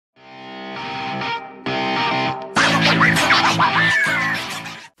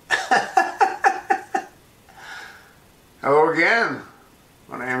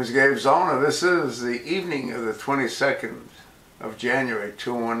name's Gabe Zolna. This is the evening of the 22nd of January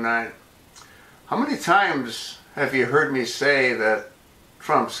 2019. How many times have you heard me say that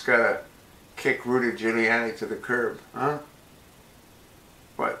Trump's got to kick Rudy Giuliani to the curb? Huh?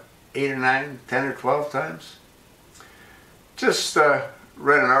 What, 8 or 9, 10 or 12 times? Just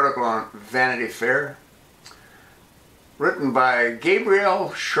read an article on Vanity Fair written by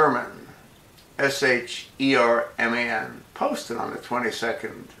Gabriel Sherman, S-H-E-R-M-A-N, posted on the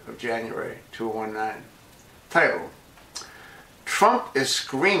 22nd of January 2019. Title: Trump is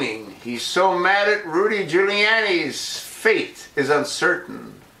screaming he's so mad at Rudy Giuliani's fate is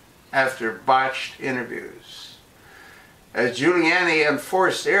uncertain after botched interviews. As Giuliani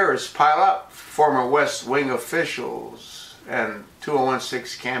enforced errors pile up, former West Wing officials and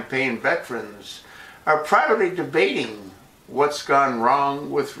 2016 campaign veterans are privately debating what's gone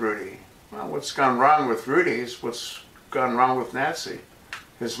wrong with Rudy. Well, what's gone wrong with Rudy is what's gone wrong with Nazi.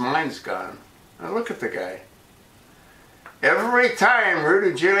 His mind's gone. Now look at the guy. Every time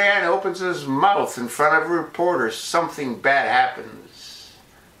Rudy Giuliani opens his mouth in front of a reporter, something bad happens.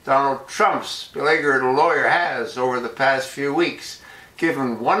 Donald Trump's beleaguered lawyer has, over the past few weeks,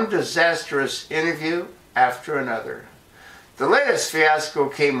 given one disastrous interview after another. The latest fiasco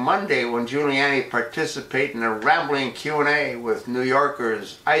came Monday when Giuliani participated in a rambling Q&A with New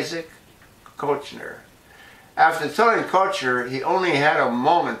Yorker's Isaac Kochner. After telling Kochner he only had a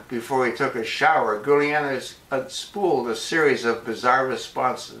moment before he took a shower, Giuliani spooled a series of bizarre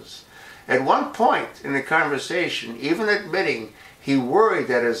responses. At one point in the conversation, even admitting he worried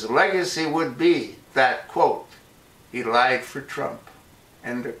that his legacy would be that, quote, he lied for Trump,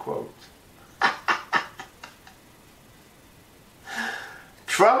 end of quote.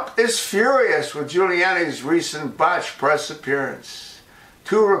 Trump is furious with Giuliani's recent botched press appearance.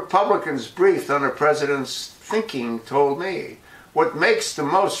 Two Republicans briefed on the president's thinking told me, what makes the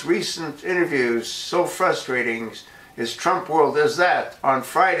most recent interviews so frustrating is Trump world is that on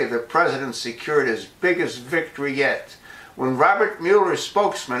Friday the president secured his biggest victory yet when Robert Mueller's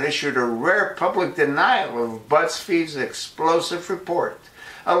spokesman issued a rare public denial of BuzzFeed's explosive report,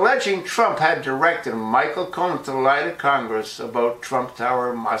 alleging Trump had directed Michael Cohen to lie to Congress about Trump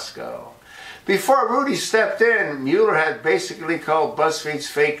Tower in Moscow. Before Rudy stepped in, Mueller had basically called BuzzFeed's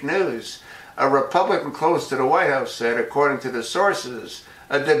fake news. A Republican close to the White House said, according to the sources,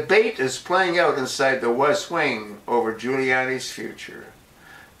 a debate is playing out inside the West Wing over Giuliani's future.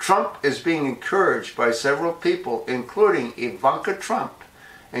 Trump is being encouraged by several people, including Ivanka Trump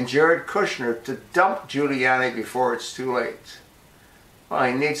and Jared Kushner, to dump Giuliani before it's too late. Well,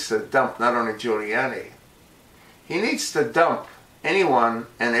 he needs to dump not only Giuliani, he needs to dump anyone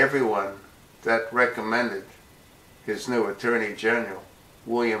and everyone that recommended his new Attorney General,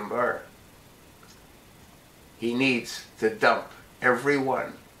 William Barr. He needs to dump every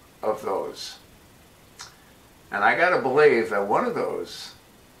one of those. And I gotta believe that one of those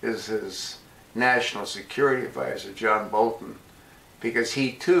is his National Security Advisor, John Bolton, because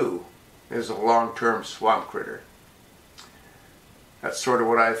he too is a long-term swamp critter. That's sort of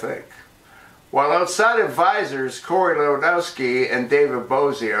what I think. While outside advisors Corey Lewandowski and David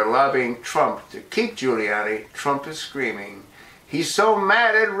Bozie are lobbying Trump to keep Giuliani, Trump is screaming, he's so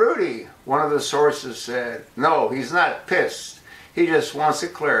mad at Rudy, one of the sources said. No, he's not pissed. He just wants to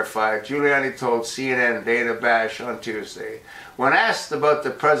clarify, Giuliani told CNN Dana Bash on Tuesday. When asked about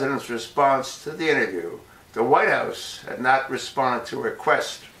the president's response to the interview, the White House had not responded to a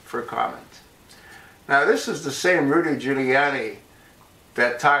request for comment. Now, this is the same Rudy Giuliani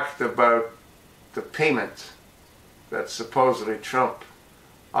that talked about the payment that supposedly Trump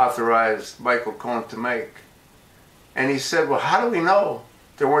authorized Michael Cohen to make. And he said, well, how do we know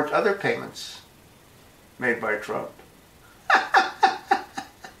there weren't other payments made by Trump?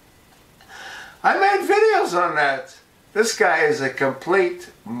 I made videos on that. This guy is a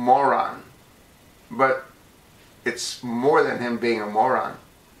complete moron. But it's more than him being a moron.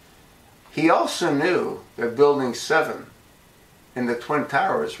 He also knew that Building 7 and the Twin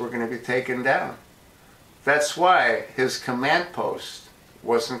Towers were going to be taken down. That's why his command post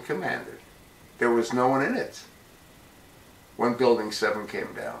wasn't commanded. There was no one in it when Building 7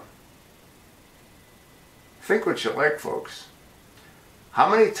 came down. Think what you like, folks. How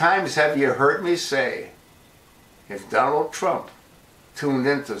many times have you heard me say, if Donald Trump tuned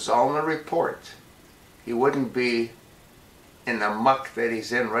into Zolna Report, he wouldn't be in the muck that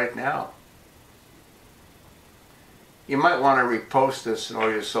he's in right now? You might want to repost this in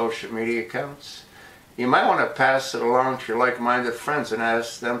all your social media accounts. You might want to pass it along to your like-minded friends and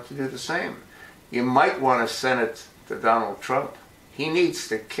ask them to do the same. You might want to send it to Donald Trump. He needs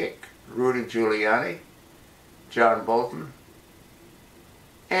to kick Rudy Giuliani, John Bolton,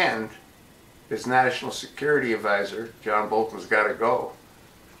 And his national security advisor, John Bolton's got to go.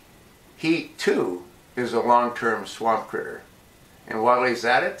 He, too, is a long-term swamp critter. And while he's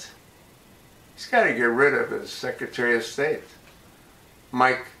at it, he's got to get rid of his Secretary of State,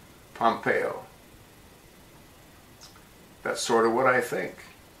 Mike Pompeo. That's sort of what I think.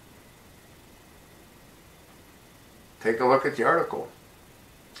 Take a look at the article.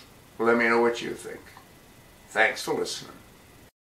 Let me know what you think. Thanks for listening.